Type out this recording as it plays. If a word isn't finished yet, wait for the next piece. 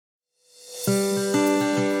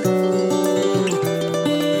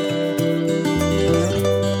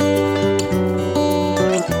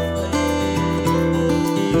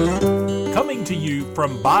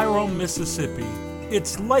Byram, Mississippi,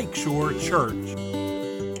 it's Lakeshore Church.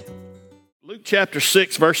 Luke chapter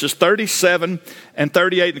 6, verses 37 and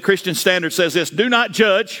 38, the Christian Standard says this: do not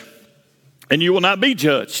judge, and you will not be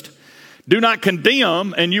judged. Do not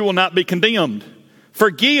condemn, and you will not be condemned.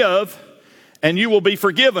 Forgive, and you will be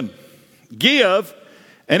forgiven. Give,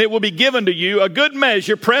 and it will be given to you. A good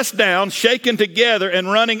measure, pressed down, shaken together,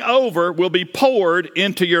 and running over, will be poured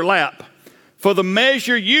into your lap. For the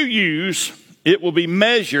measure you use, it will be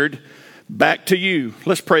measured back to you.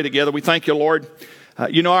 Let's pray together. We thank you, Lord.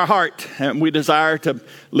 You know our heart, and we desire to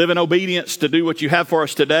live in obedience to do what you have for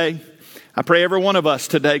us today. I pray every one of us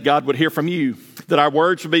today, God, would hear from you, that our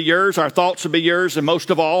words would be yours, our thoughts would be yours, and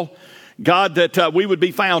most of all, God, that we would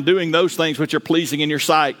be found doing those things which are pleasing in your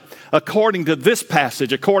sight. According to this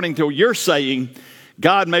passage, according to your saying,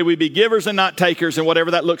 God, may we be givers and not takers, and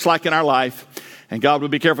whatever that looks like in our life. And God,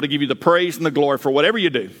 would be careful to give you the praise and the glory for whatever you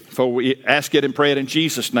do. For we ask it and pray it in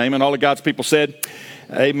Jesus' name. And all of God's people said,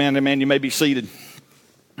 amen, amen. You may be seated.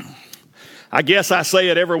 I guess I say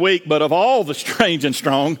it every week, but of all the strange and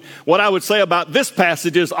strong, what I would say about this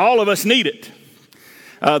passage is all of us need it.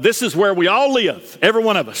 This is where we all live, every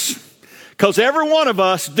one of us. Because every one of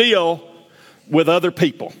us deal with other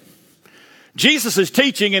people. Jesus is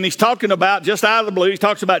teaching, and he's talking about, just out of the blue, he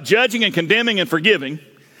talks about judging and condemning and forgiving.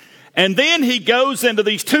 And then he goes into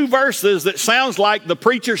these two verses that sounds like the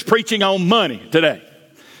preacher's preaching on money today.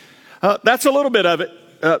 That's a little bit of it,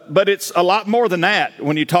 but it's a lot more than that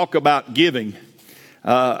when you talk about giving.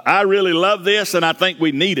 I really love this, and I think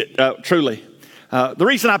we need it, truly. The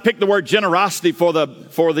reason I picked the word generosity for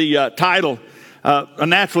the title,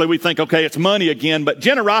 naturally we think, okay, it's money again, but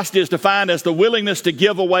generosity is defined as the willingness to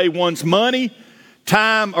give away one's money,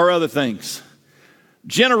 time, or other things.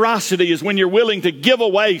 Generosity is when you're willing to give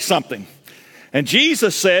away something. And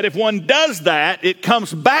Jesus said if one does that, it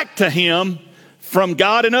comes back to him from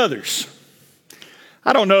God and others.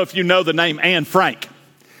 I don't know if you know the name Anne Frank.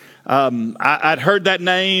 I'd heard that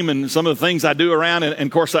name and some of the things I do around, and of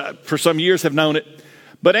course, for some years have known it.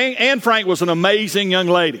 But Anne Frank was an amazing young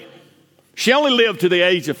lady. She only lived to the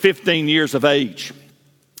age of 15 years of age.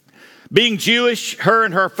 Being Jewish, her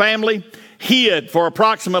and her family hid for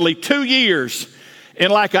approximately 2 years in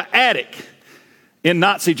like an attic in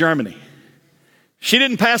Nazi Germany. She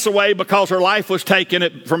didn't pass away because her life was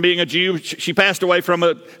taken from being a Jew. She passed away from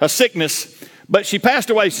a sickness, but she passed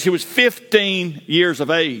away. She was 15 years of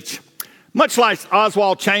age. Much like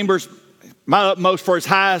Oswald Chambers, my utmost for his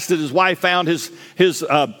highest, that his wife found his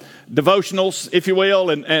devotionals, if you will,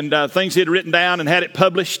 and things he had written down and had it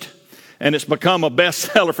published, and it's become a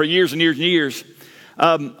bestseller for years and years and years.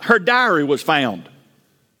 Her diary was found.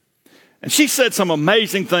 And she said some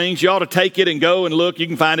amazing things. You ought to take it and go and look. You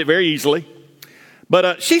can find it very easily.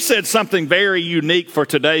 But she said something very unique for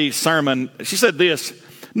today's sermon. She said this: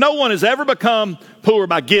 no one has ever become poor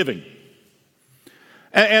by giving.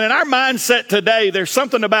 And in our mindset today, there's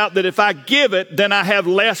something about that if I give it, then I have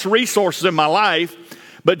less resources in my life.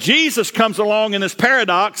 But Jesus comes along in this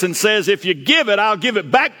paradox and says, if you give it, I'll give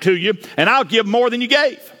it back to you, and I'll give more than you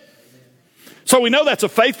gave. So we know that's a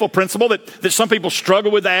faithful principle, that some people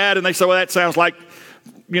struggle with that, and they say, well, that sounds like,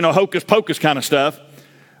 hocus pocus kind of stuff.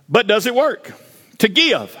 But does it work? To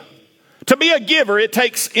give, to be a giver, it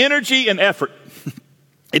takes energy and effort.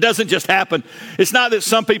 It doesn't just happen. It's not that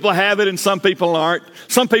some people have it and some people aren't.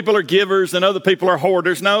 Some people are givers and other people are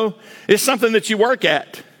hoarders. No, it's something that you work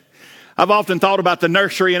at. I've often thought about the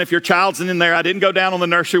nursery, and if your child's in there, I didn't go down on the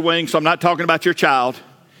nursery wing, so I'm not talking about your child.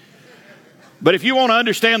 But if you want to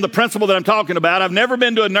understand the principle that I'm talking about, I've never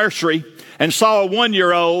been to a nursery and saw a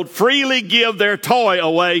 1-year-old freely give their toy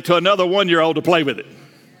away to another 1-year-old to play with it.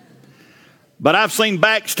 But I've seen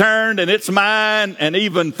backs turned, and it's mine, and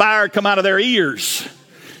even fire come out of their ears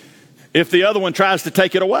if the other one tries to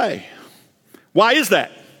take it away. Why is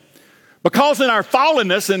that? Because in our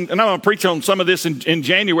fallenness, and I'm going to preach on some of this in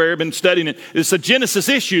January, I've been studying it, it's a Genesis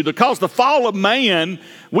issue. Because the fall of man,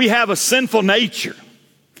 we have a sinful nature.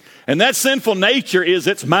 And that sinful nature is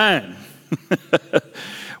it's mine.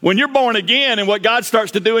 When you're born again, and what God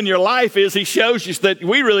starts to do in your life is he shows you that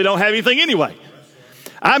we really don't have anything anyway.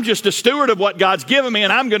 I'm just a steward of what God's given me,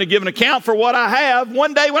 and I'm going to give an account for what I have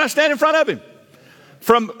one day when I stand in front of him.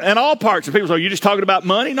 In all parts. And people say, are you just talking about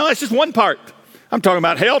money? No, it's just one part. I'm talking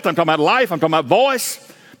about health. I'm talking about life. I'm talking about voice. I'm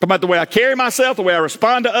talking about the way I carry myself, the way I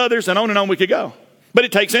respond to others, and on we could go. But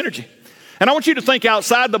it takes energy. And I want you to think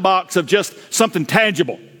outside the box of just something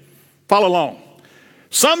tangible. Follow along.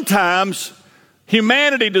 Sometimes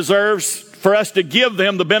humanity deserves for us to give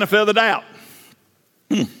them the benefit of the doubt.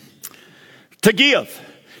 To give.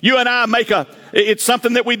 You and I it's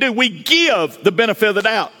something that we do. We give the benefit of the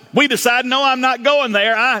doubt. we decide, no, I'm not going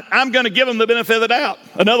there. I'm going to give them the benefit of the doubt.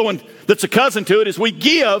 Another one that's a cousin to it is we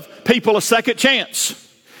give people a second chance.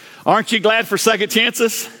 Aren't you glad for second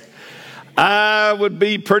chances? I would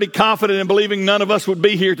be pretty confident in believing none of us would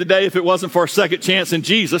be here today if it wasn't for a second chance in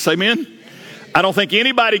Jesus. Amen? I don't think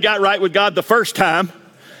anybody got right with God the first time.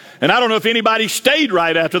 And I don't know if anybody stayed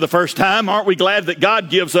right after the first time. Aren't we glad that God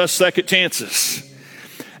gives us second chances?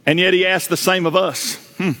 And yet he asks the same of us.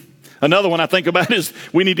 Another one I think about is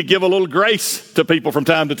we need to give a little grace to people from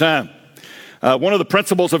time to time. One of the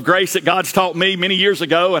principles of grace that God's taught me many years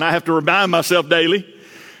ago, and I have to remind myself daily,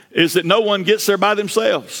 is that no one gets there by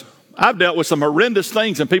themselves. I've dealt with some horrendous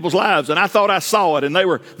things in people's lives, and I thought I saw it, and they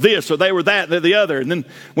were this or they were that, they're the other. And then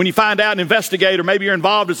when you find out and investigate, or maybe you're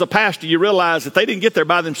involved as a pastor, you realize that they didn't get there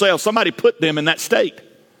by themselves. Somebody put them in that state.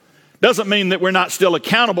 Doesn't mean that we're not still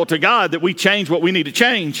accountable to God, that we change what we need to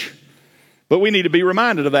change. But we need to be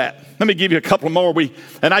reminded of that. Let me give you a couple more.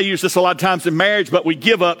 And I use this a lot of times in marriage, but we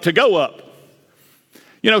give up to go up.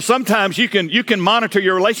 You know, sometimes you can monitor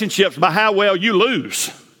your relationships by how well you lose.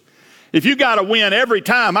 If you got to win every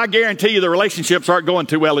time, I guarantee you the relationships aren't going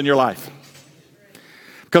too well in your life.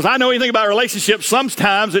 Because I know anything about relationships,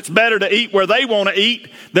 sometimes it's better to eat where they want to eat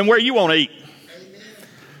than where you want to eat.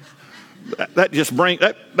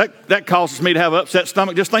 That causes me to have an upset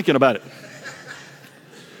stomach just thinking about it.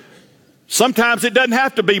 Sometimes it doesn't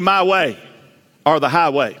have to be my way or the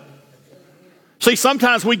highway. See,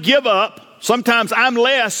 sometimes we give up. Sometimes I'm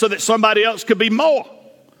less so that somebody else could be more.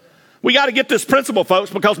 We got to get this principle, folks,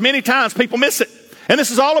 because many times people miss it. And this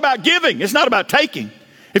is all about giving. It's not about taking.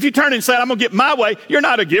 If you turn and say, I'm going to get my way, you're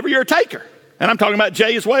not a giver, you're a taker. And I'm talking about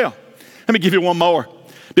Jay as well. Let me give you one more.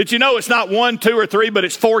 Did you know it's not 1, 2, or 3, but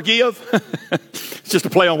it's forgive? It's just a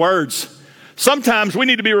play on words. Sometimes we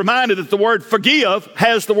need to be reminded that the word forgive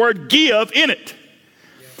has the word give in it.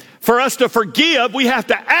 For us to forgive, we have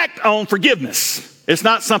to act on forgiveness. It's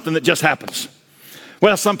not something that just happens.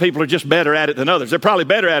 Well, some people are just better at it than others. They're probably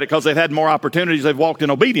better at it because they've had more opportunities. They've walked in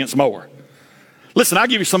obedience more. Listen, I'll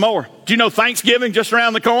give you some more. Do you know Thanksgiving just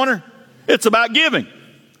around the corner? It's about giving.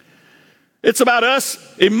 It's about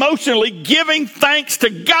us emotionally giving thanks to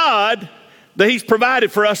God that he's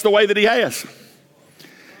provided for us the way that he has.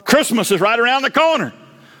 Christmas is right around the corner.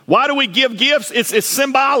 Why do we give gifts? It's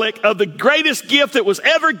symbolic of the greatest gift that was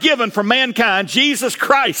ever given for mankind. Jesus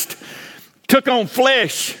Christ took on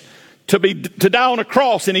flesh to die on a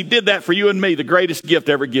cross, and he did that for you and me, the greatest gift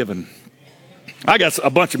ever given. I got a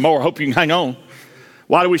bunch of more. I hope you can hang on.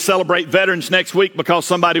 Why do we celebrate veterans next week? Because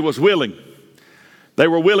somebody was willing. They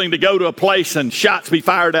were willing to go to a place and shots be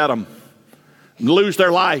fired at them and lose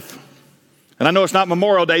their life. And I know it's not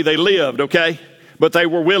Memorial Day, they lived, okay? But they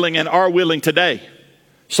were willing and are willing today.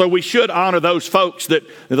 So we should honor those folks that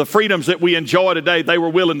the freedoms that we enjoy today, they were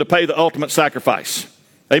willing to pay the ultimate sacrifice.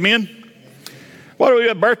 Amen? What do we do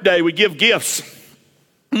at birthday? We give gifts.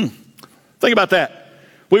 Think about that.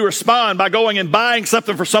 We respond by going and buying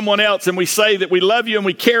something for someone else, and we say that we love you and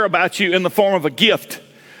we care about you in the form of a gift.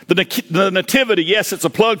 The nativity, yes, it's a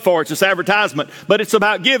plug for it, it's advertisement, but it's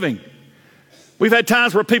about giving. We've had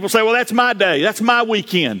times where people say, well, that's my day, that's my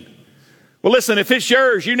weekend. Well, listen, if it's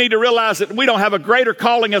yours, you need to realize that we don't have a greater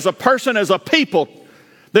calling as a person, as a people,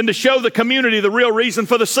 than to show the community the real reason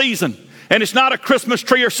for the season. And it's not a Christmas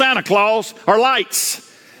tree or Santa Claus or lights.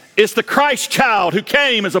 It's the Christ child who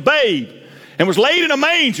came as a babe and was laid in a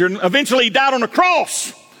manger and eventually died on a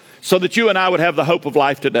cross so that you and I would have the hope of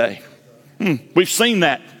life today. We've seen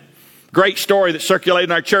that great story that circulated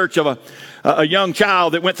in our church of a young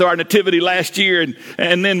child that went through our nativity last year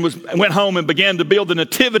and then went home and began to build the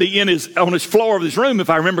nativity on his floor of his room, if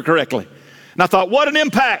I remember correctly. And I thought, what an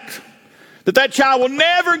impact that child will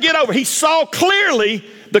never get over. He saw clearly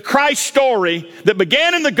the Christ story that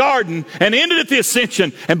began in the garden and ended at the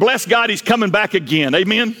ascension, and bless God, he's coming back again.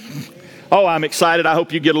 Amen? Oh, I'm excited. I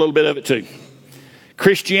hope you get a little bit of it too.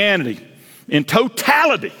 Christianity in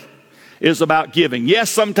totality is about giving. Yes,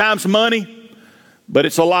 sometimes money, but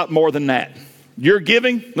it's a lot more than that. Your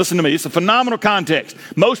giving, listen to me, it's a phenomenal context.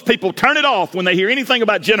 Most people turn it off when they hear anything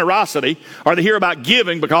about generosity or they hear about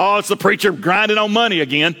giving because, oh, it's the preacher grinding on money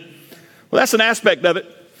again. Well, that's an aspect of it.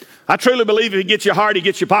 I truly believe if he gets your heart, he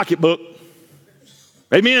gets your pocketbook.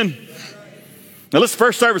 Amen. Now, listen,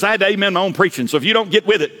 first service, I had to amen my own preaching, so if you don't get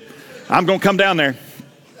with it, I'm going to come down there.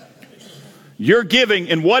 Your giving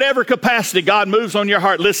in whatever capacity God moves on your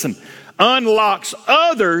heart, listen, unlocks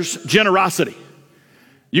others' generosity.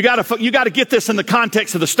 You got to get this in the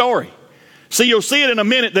context of the story. See, you'll see it in a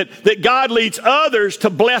minute that God leads others to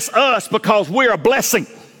bless us because we're a blessing.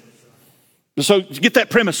 So get that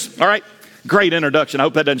premise, all right? Great introduction. I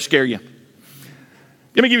hope that doesn't scare you.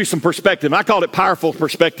 Let me give you some perspective. I called it powerful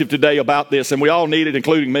perspective today about this, and we all need it,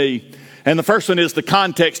 including me. And the first one is the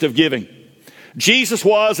context of giving. Jesus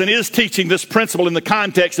was and is teaching this principle in the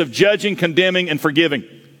context of judging, condemning, and forgiving.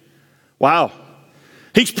 Wow.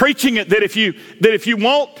 He's preaching it that if you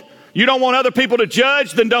don't want other people to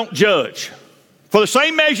judge, then don't judge. For the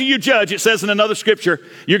same measure you judge, it says in another scripture,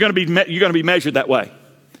 you're going to be measured that way.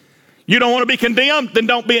 You don't want to be condemned, then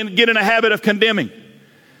don't get in a habit of condemning.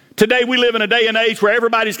 Today we live in a day and age where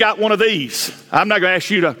everybody's got one of these. I'm not going to ask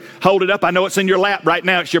you to hold it up. I know it's in your lap right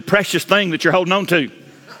now. It's your precious thing that you're holding on to.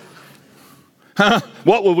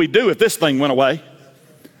 What would we do if this thing went away?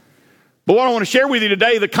 But what I want to share with you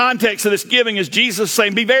today, the context of this giving is Jesus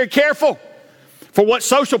saying, be very careful. For what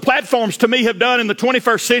social platforms to me have done in the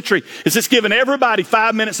 21st century is it's given everybody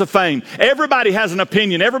 5 minutes of fame. Everybody has an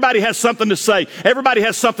opinion. Everybody has something to say. Everybody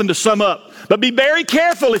has something to sum up. But be very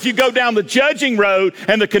careful if you go down the judging road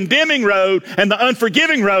and the condemning road and the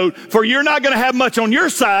unforgiving road, for you're not going to have much on your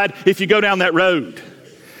side if you go down that road.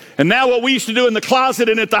 And now what we used to do in the closet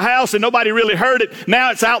and at the house and nobody really heard it,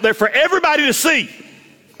 now it's out there for everybody to see.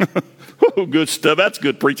 Oh, good stuff. That's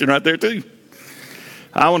good preaching right there too.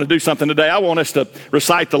 I want to do something today. I want us to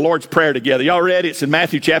recite the Lord's Prayer together. Y'all ready? It's in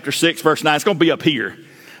Matthew chapter 6, verse 9. It's going to be up here.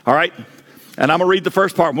 All right? And I'm going to read the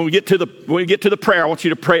first part. When we get to the prayer, I want you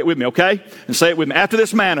to pray it with me, okay? And say it with me. After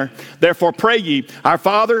this manner, therefore pray ye, our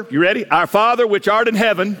Father, you ready? Our Father which art in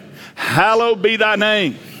heaven, hallowed be thy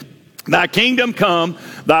name. Thy kingdom come,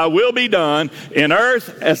 thy will be done in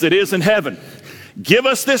earth as it is in heaven. Give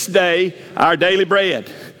us this day our daily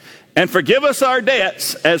bread, and forgive us our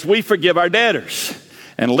debts as we forgive our debtors.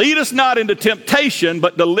 And lead us not into temptation,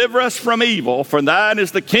 but deliver us from evil. For thine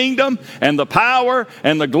is the kingdom and the power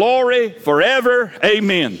and the glory forever.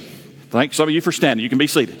 Amen. Thanks some of you for standing. You can be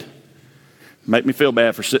seated. Make me feel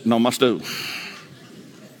bad for sitting on my stool.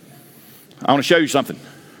 I want to show you something.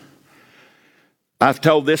 I've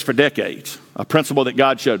told this for decades, a principle that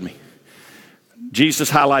God showed me.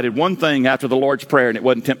 Jesus highlighted one thing after the Lord's Prayer, and it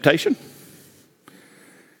wasn't temptation.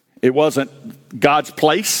 It wasn't God's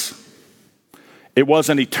place. It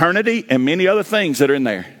wasn't eternity and many other things that are in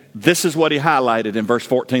there. This is what he highlighted in verse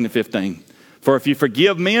 14 and 15. For if you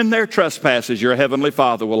forgive men their trespasses, your heavenly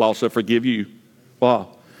Father will also forgive you. Wow.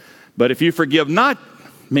 But if you forgive not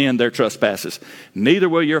men their trespasses, neither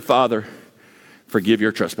will your Father forgive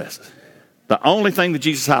your trespasses. The only thing that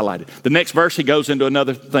Jesus highlighted. The next verse, he goes into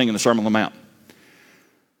another thing in the Sermon on the Mount.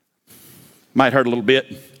 Might hurt a little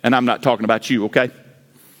bit, and I'm not talking about you, okay?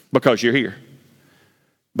 Because you're here.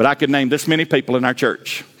 But I could name this many people in our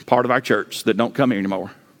church, part of our church, that don't come here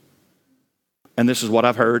anymore. And this is what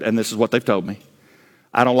I've heard, and this is what they've told me.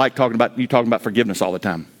 I don't like talking about forgiveness all the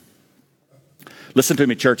time. Listen to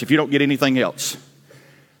me, church, if you don't get anything else.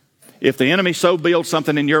 If the enemy so builds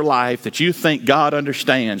something in your life that you think God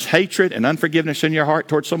understands hatred and unforgiveness in your heart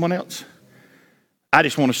towards someone else, I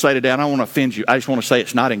just want to say today, I don't want to offend you. I just want to say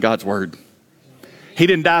it's not in God's word. He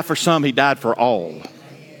didn't die for some, he died for all.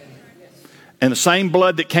 And the same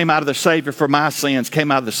blood that came out of the Savior for my sins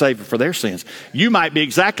came out of the Savior for their sins. You might be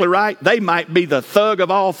exactly right. They might be the thug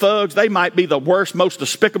of all thugs. They might be the worst, most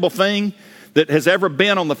despicable thing that has ever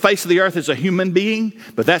been on the face of the earth as a human being.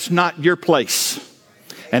 But that's not your place.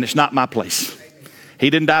 And it's not my place.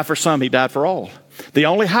 He didn't die for some. He died for all. The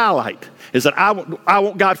only highlight is that I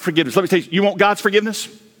want God's forgiveness. Let me tell you, you want God's forgiveness?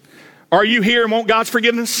 Are you here and want God's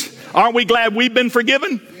forgiveness? Aren't we glad we've been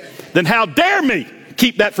forgiven? Then how dare me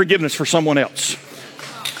keep that forgiveness for someone else?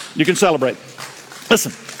 You can celebrate.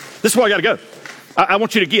 Listen, this is where I got to go. I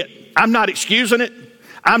want you to get. I'm not excusing it.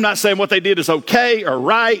 I'm not saying what they did is okay or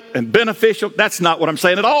right and beneficial. That's not what I'm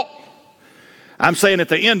saying at all. I'm saying at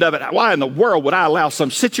the end of it, why in the world would I allow some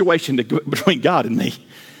situation to go between God and me?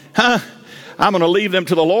 I'm going to leave them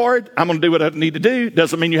to the Lord. I'm going to do what I need to do.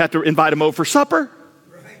 Doesn't mean you have to invite them over for supper.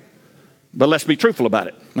 But let's be truthful about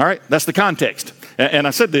it. All right? That's the context. And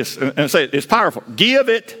I said this, and I say it's powerful. Give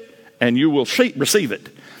it, and you will receive it.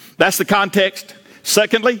 That's the context.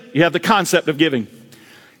 Secondly, you have the concept of giving.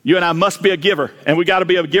 You and I must be a giver, and we got to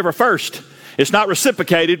be a giver first. It's not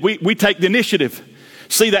reciprocated. We take the initiative.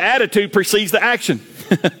 See, the attitude precedes the action.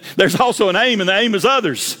 There's also an aim, and the aim is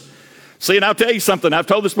others. See, and I'll tell you something. I've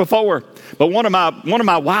told this before, but one of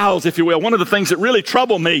my wows, if you will, one of the things that really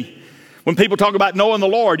trouble me when people talk about knowing the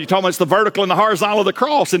Lord, you talk about it's the vertical and the horizontal of the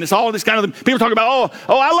cross, and it's all this kind of, people talk about,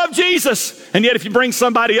 oh, I love Jesus. And yet if you bring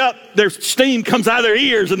somebody up, their steam comes out of their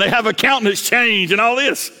ears, and they have a countenance change and all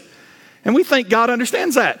this. And we think God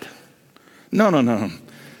understands that. No.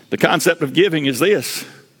 The concept of giving is this.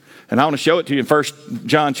 And I want to show it to you in 1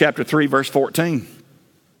 John chapter 3, verse 14.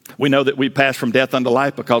 We know that we pass from death unto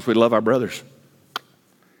life because we love our brothers.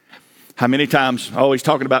 How many times, oh, he's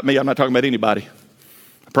talking about me. I'm not talking about anybody.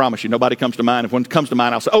 I promise you, nobody comes to mind. If one comes to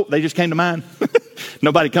mind, I'll say, oh, they just came to mind.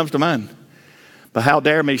 Nobody comes to mind. But how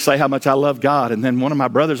dare me say how much I love God, and then one of my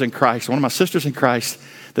brothers in Christ, one of my sisters in Christ,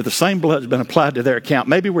 that the same blood's been applied to their account.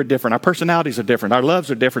 Maybe we're different. Our personalities are different. Our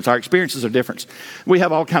loves are different. Our experiences are different. We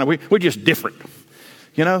have all kind of, we're just different,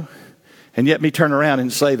 you know? And yet me turn around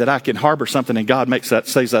and say that I can harbor something and God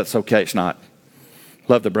says that's okay. It's not.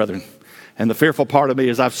 Love the brethren. And the fearful part of me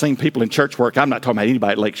is I've seen people in church work. I'm not talking about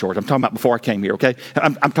anybody at Lakeshore. I'm talking about before I came here, okay?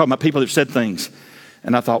 I'm talking about people who've said things.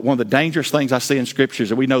 And I thought one of the dangerous things I see in Scripture is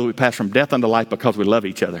that we know that we pass from death unto life because we love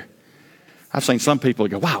each other. I've seen some people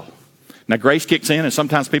go, wow. Now grace kicks in and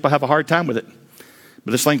sometimes people have a hard time with it.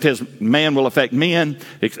 But this thing says man will affect men.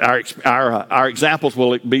 Our examples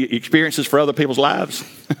will be experiences for other people's lives.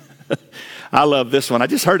 I love this one. I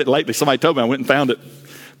just heard it lately. Somebody told me I went and found it.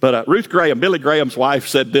 But Ruth Graham, Billy Graham's wife,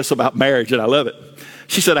 said this about marriage, and I love it.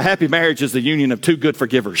 She said, a happy marriage is the union of two good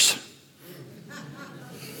forgivers.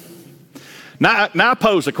 Now I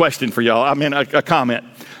pose a question for y'all. I mean, a comment.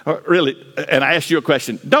 Really, and I asked you a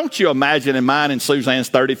question. Don't you imagine in mine and Suzanne's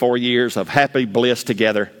 34 years of happy bliss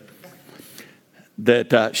together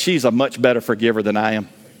that she's a much better forgiver than I am?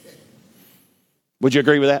 Would you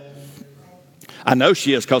agree with that? I know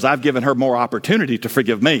she is because I've given her more opportunity to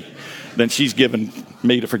forgive me than she's given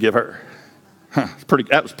me to forgive her.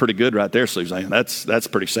 That was pretty good right there, Suzanne. That's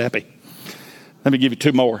pretty sappy. Let me give you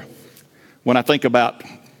two more. When I think about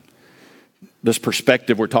this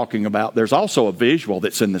perspective we're talking about, there's also a visual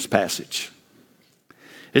that's in this passage.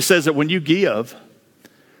 It says that when you give,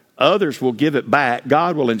 others will give it back.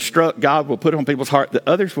 God will instruct, God will put on people's heart that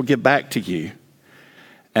others will give back to you.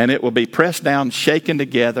 And it will be pressed down, shaken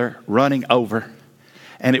together, running over.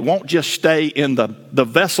 And it won't just stay in the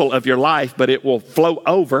vessel of your life, but it will flow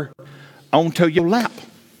over onto your lap.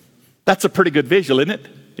 That's a pretty good visual, isn't it?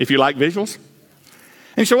 If you like visuals.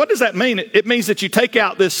 And so what does that mean? It means that you take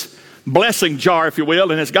out this blessing jar, if you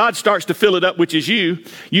will, and as God starts to fill it up, which is you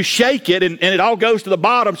shake it, and it all goes to the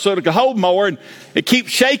bottom so it can hold more, and it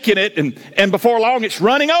keeps shaking it, and before long it's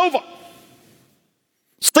running over.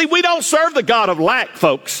 See, we don't serve the God of lack,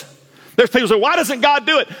 folks. There's people who say, why doesn't God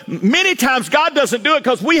do it? Many times God doesn't do it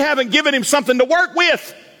because we haven't given him something to work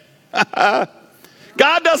with. God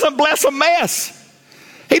doesn't bless a mess.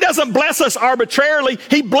 He doesn't bless us arbitrarily.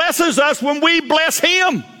 He blesses us when we bless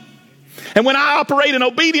him. And when I operate in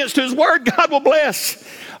obedience to his word, God will bless.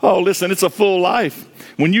 Oh, listen, it's a full life.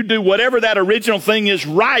 When you do whatever that original thing is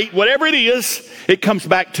right, whatever it is, it comes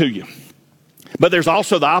back to you. But there's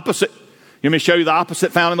also the opposite. You want me to show you the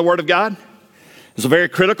opposite found in the word of God? It's a very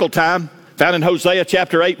critical time. Found in Hosea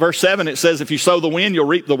chapter 8, verse 7, it says, if you sow the wind, you'll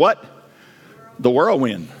reap the what? The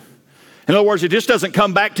whirlwind. In other words, it just doesn't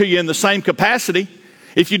come back to you in the same capacity.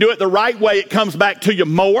 If you do it the right way, it comes back to you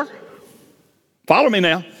more. Follow me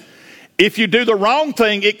now. If you do the wrong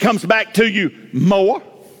thing, it comes back to you more.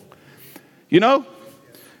 You know,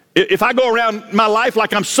 if I go around my life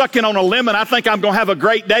like I'm sucking on a lemon, I think I'm going to have a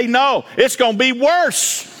great day. No, it's going to be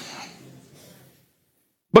worse.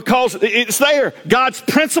 Because it's there. God's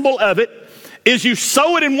principle of it is you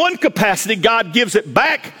sow it in one capacity, God gives it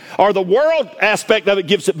back, or the world aspect of it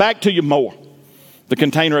gives it back to you more. The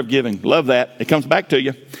container of giving. Love that. It comes back to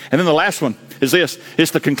you. And then the last one is this.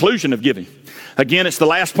 It's the conclusion of giving. Again, it's the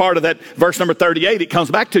last part of that verse number 38. It comes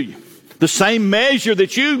back to you. The same measure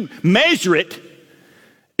that you measure it,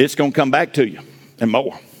 it's going to come back to you and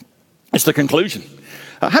more. It's the conclusion.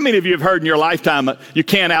 How many of you have heard in your lifetime you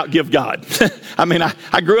can't outgive God? I mean,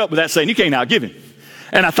 I grew up with that saying, you can't outgive him.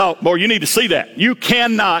 And I thought, boy, you need to see that. You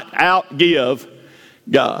cannot outgive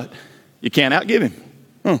God. You can't outgive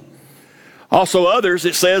him. Also others,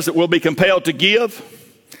 it says that we'll be compelled to give.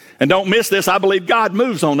 And don't miss this, I believe God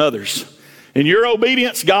moves on others. In your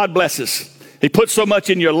obedience, God blesses. He puts so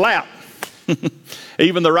much in your lap.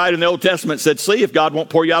 Even the writer in the Old Testament said, see, if God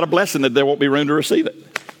won't pour you out a blessing, that there won't be room to receive it.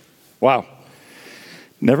 Wow.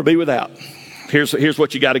 Never be without. Here's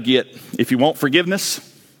what you got to get. If you want forgiveness,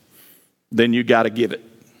 then you got to give it.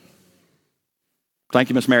 Thank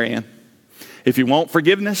you, Miss Mary Ann. If you want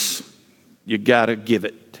forgiveness, you got to give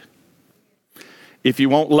it. If you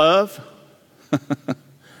want love,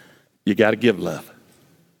 you got to give love.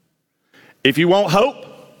 If you want hope,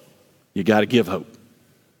 you got to give hope.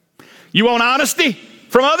 You want honesty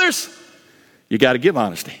from others, you got to give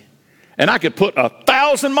honesty. And I could put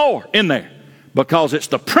 1,000 more in there because it's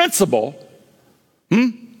the principle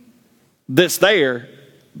that's there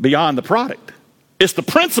beyond the product. It's the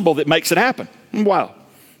principle that makes it happen. Wow,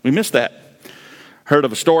 we missed that. Heard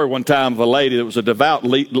of a story one time of a lady that was a devout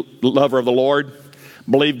lover of the Lord,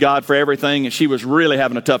 believed God for everything, and she was really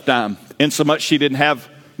having a tough time. Insomuch she didn't have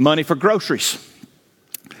money for groceries.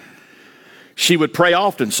 She would pray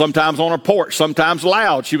often, sometimes on her porch, sometimes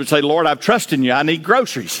loud. She would say, Lord, I've trusted in you. I need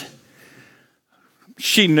groceries.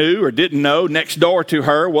 She knew or didn't know next door to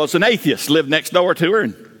her was an atheist, lived next door to her,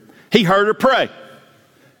 and he heard her pray.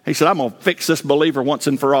 He said, I'm going to fix this believer once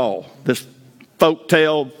and for all. This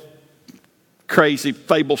folktale, crazy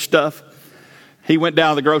fable stuff. He went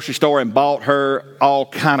down to the grocery store and bought her all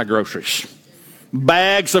kind of groceries.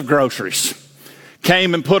 Bags of groceries.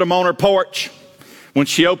 Came and put them on her porch. When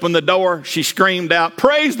she opened the door, she screamed out,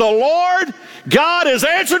 praise the Lord, God has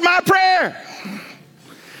answered my prayer.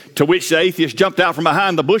 To which the atheist jumped out from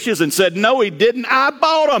behind the bushes and said, no, he didn't, I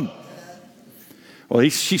bought them. Well,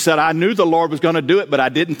 she said, I knew the Lord was going to do it, but I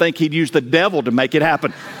didn't think he'd use the devil to make it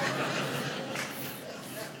happen.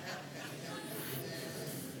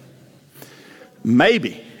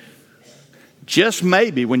 Maybe, just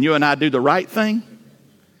maybe, when you and I do the right thing,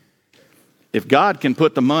 if God can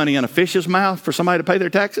put the money in a fish's mouth for somebody to pay their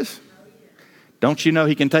taxes, don't you know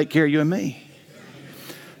he can take care of you and me?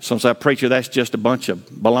 Some say, preacher, that's just a bunch of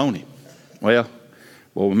baloney. Well,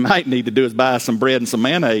 what we might need to do is buy some bread and some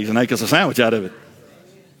mayonnaise and make us a sandwich out of it.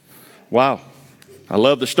 Wow. I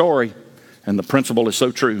love the story, and the principle is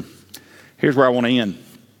so true. Here's where I want to end.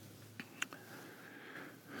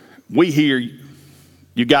 We hear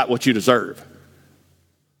you got what you deserve.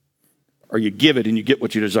 Or you give it and you get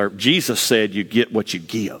what you deserve. Jesus said you get what you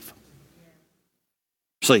give.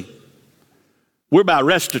 See, we're about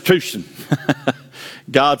restitution.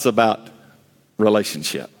 God's about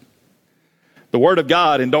relationship. The Word of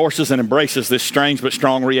God endorses and embraces this strange but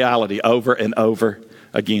strong reality over and over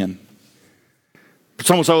again.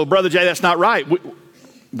 Someone said, well, Brother Jay, that's not right.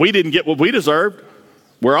 We didn't get what we deserved.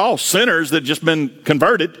 We're all sinners that just been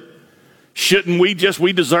converted. Shouldn't we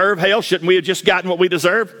deserve hell? Shouldn't we have just gotten what we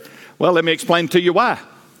deserve? Well, let me explain to you why.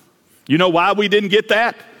 You know why we didn't get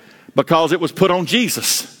that? Because it was put on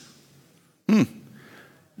Jesus.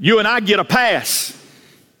 You and I get a pass.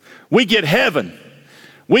 We get heaven.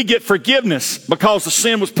 We get forgiveness because the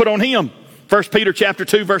sin was put on him. 1 Peter chapter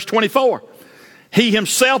 2, verse 24. He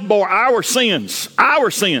himself bore our sins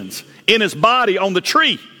in his body on the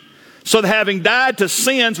tree, so that having died to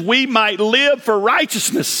sins, we might live for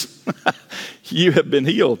righteousness. You have been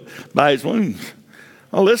healed by his wounds.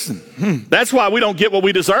 Oh, listen, that's why we don't get what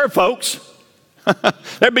we deserve, folks.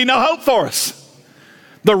 There'd be no hope for us.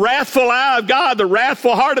 The wrathful eye of God, the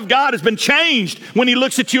wrathful heart of God has been changed when he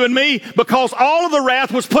looks at you and me, because all of the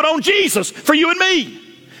wrath was put on Jesus for you and me.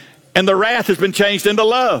 And the wrath has been changed into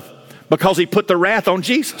love because he put the wrath on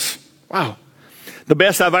Jesus. Wow. The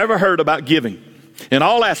best I've ever heard about giving in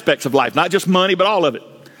all aspects of life, not just money, but all of it,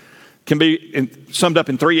 can be summed up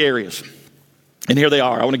in three areas. And here they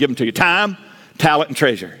are. I want to give them to you. Time, talent, and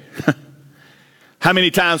treasure. How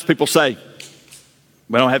many times people say,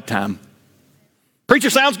 we don't have time. Preacher,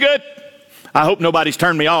 sounds good. I hope nobody's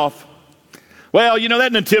turned me off. Well, you know,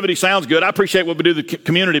 that nativity sounds good. I appreciate what we do to the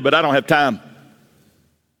community, but I don't have time.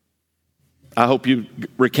 I hope you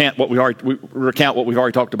recant what we've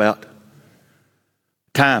already talked about.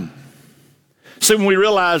 Time. See, when we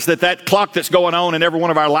realize that clock that's going on in every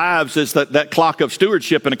one of our lives is that clock of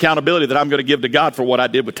stewardship and accountability that I'm going to give to God for what I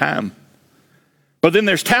did with time. But then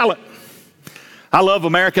there's talent. I love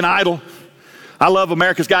American Idol. I love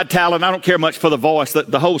America's Got Talent. I don't care much for the voice.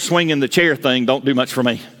 The whole swinging the chair thing don't do much for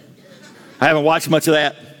me. I haven't watched much of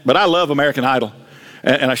that, but I love American Idol.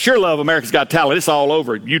 And I sure love America's Got Talent. It's all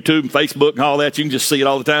over YouTube and Facebook and all that. You can just see it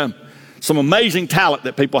all the time. Some amazing talent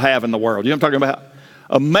that people have in the world. You know what I'm talking about?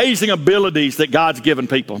 Amazing abilities that God's given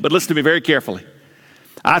people. But listen to me very carefully.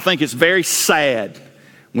 I think it's very sad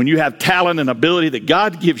when you have talent and ability that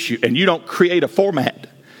God gives you and you don't create a format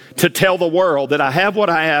to tell the world that I have what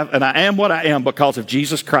I have and I am what I am because of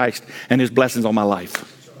Jesus Christ and his blessings on my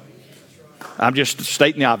life. I'm just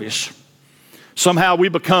stating the obvious. Somehow we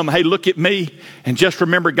become, hey, look at me, and just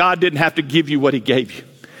remember God didn't have to give you what he gave you.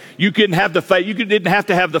 You didn't have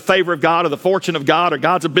to have the favor of God or the fortune of God or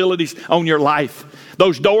God's abilities on your life.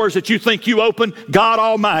 Those doors that you think you open, God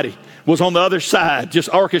Almighty was on the other side just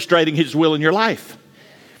orchestrating his will in your life.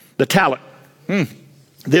 The talent,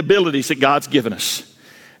 the abilities that God's given us.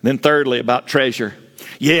 Then thirdly, about treasure.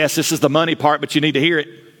 Yes, this is the money part, but you need to hear it.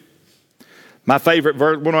 One of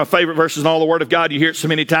my favorite verses in all the Word of God. You hear it so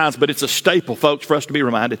many times, but it's a staple, folks, for us to be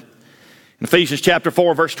reminded. In Ephesians chapter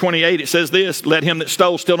 4, verse 28, it says this, let him that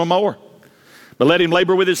stole steal no more, but let him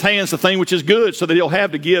labor with his hands the thing which is good, so that he'll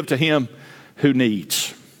have to give to him who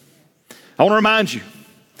needs. I want to remind you,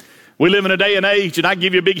 we live in a day and age, and I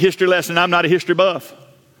give you a big history lesson. I'm not a history buff.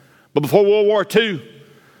 But before World War II,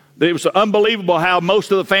 it was unbelievable how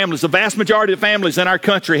most of the families, the vast majority of families in our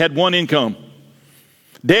country had one income.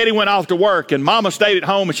 Daddy went off to work and mama stayed at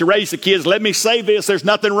home and she raised the kids. Let me say this, there's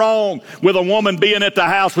nothing wrong with a woman being at the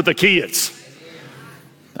house with the kids.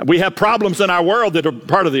 We have problems in our world that are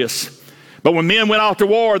part of this. But when men went off to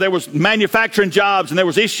war, there was manufacturing jobs and there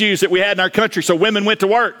was issues that we had in our country, so women went to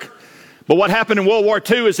work. But what happened in World War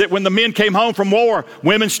II is that when the men came home from war,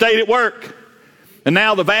 women stayed at work. And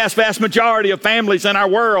now the vast, vast majority of families in our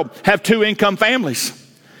world have two-income families.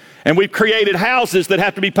 And we've created houses that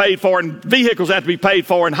have to be paid for and vehicles that have to be paid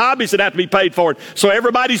for and hobbies that have to be paid for. So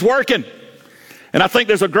everybody's working. And I think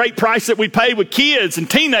there's a great price that we pay with kids and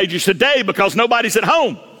teenagers today because nobody's at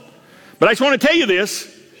home. But I just want to tell you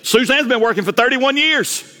this. Suzanne's been working for 31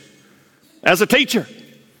 years as a teacher.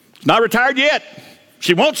 She's not retired yet.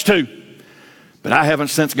 She wants to. But I haven't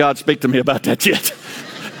sensed God speak to me about that yet.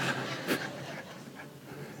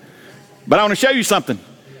 But I want to show you something.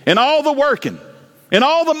 In all the working, and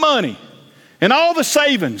all the money, and all the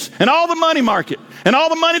savings, and all the money market, and all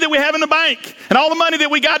the money that we have in the bank, and all the money that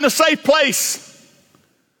we got in a safe place,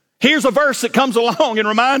 here's a verse that comes along and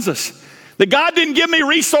reminds us that God didn't give me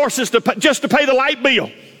resources just to pay the light bill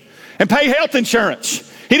and pay health insurance.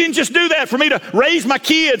 He didn't just do that for me to raise my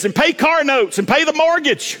kids and pay car notes and pay the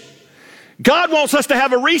mortgage. God wants us to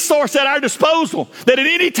have a resource at our disposal that at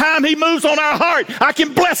any time He moves on our heart, I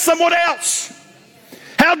can bless someone else.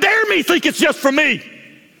 How dare me think it's just for me?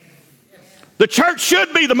 The church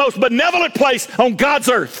should be the most benevolent place on God's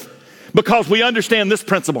earth because we understand this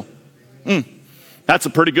principle. That's a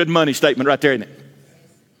pretty good money statement right there, isn't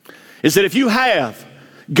it? Is that if you have,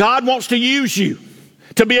 God wants to use you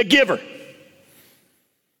to be a giver.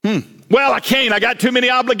 Well, I can't. I got too many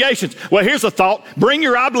obligations. Well, here's a thought. Bring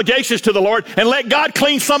your obligations to the Lord and let God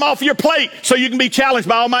clean some off your plate so you can be challenged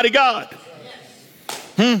by Almighty God.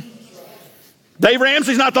 Dave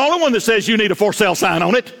Ramsey's not the only one that says you need a for sale sign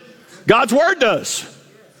on it. God's word does.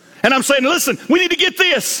 And I'm saying, listen, we need to get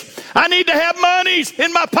this. I need to have monies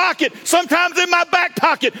in my pocket, sometimes in my back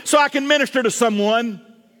pocket, so I can minister to someone.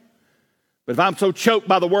 But if I'm so choked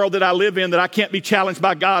by the world that I live in that I can't be challenged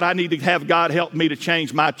by God, I need to have God help me to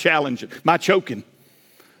change my challenge, my choking.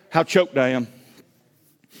 How choked I am.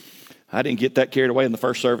 I didn't get that carried away in the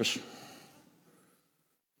first service.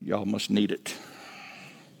 Y'all must need it.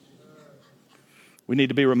 We need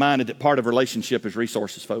to be reminded that part of relationship is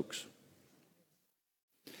resources, folks.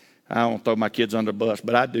 I don't throw my kids under the bus,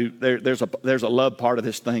 but I do. There's a love part of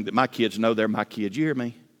this thing that my kids know they're my kids. You hear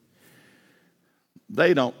me?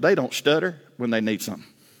 They don't stutter when they need something.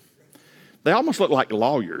 They almost look like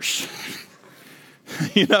lawyers.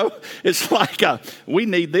 You know, it's like we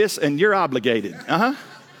need this and you're obligated.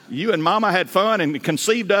 You and Mama had fun and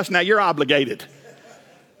conceived us. Now you're obligated.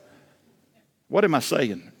 What am I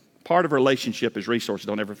saying? Part of a relationship is resources.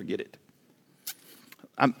 Don't ever forget it.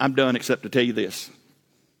 I'm done except to tell you this,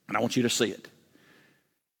 and I want you to see it.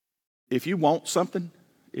 If you want something,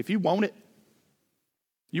 if you want it,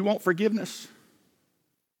 you want forgiveness,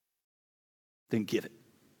 then give it.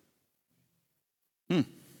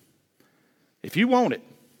 If you want it,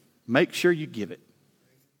 make sure you give it.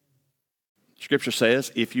 Scripture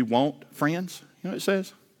says, if you want friends, you know what it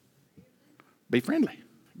says? Be friendly.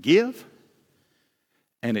 Give,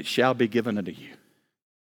 and it shall be given unto you.